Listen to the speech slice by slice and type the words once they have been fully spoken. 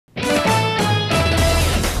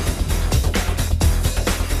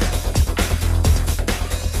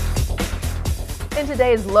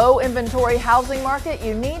today's low inventory housing market,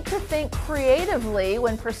 you need to think creatively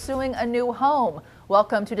when pursuing a new home.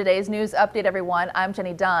 Welcome to today's news update, everyone. I'm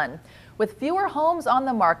Jenny Dunn. With fewer homes on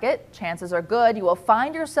the market, chances are good you will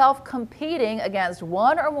find yourself competing against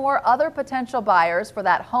one or more other potential buyers for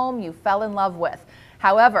that home you fell in love with.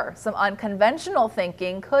 However, some unconventional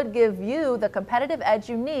thinking could give you the competitive edge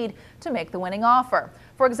you need to make the winning offer.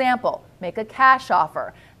 For example, make a cash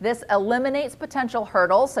offer. This eliminates potential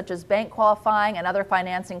hurdles such as bank qualifying and other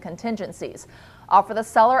financing contingencies. Offer the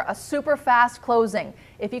seller a super fast closing.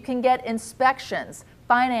 If you can get inspections,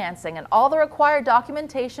 financing, and all the required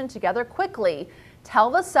documentation together quickly, tell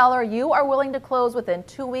the seller you are willing to close within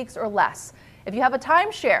 2 weeks or less. If you have a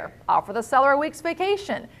timeshare, offer the seller a week's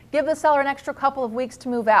vacation. Give the seller an extra couple of weeks to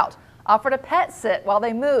move out. Offer to pet sit while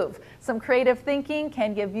they move. Some creative thinking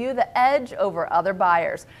can give you the edge over other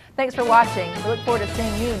buyers. Thanks for watching. We look forward to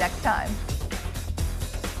seeing you next time.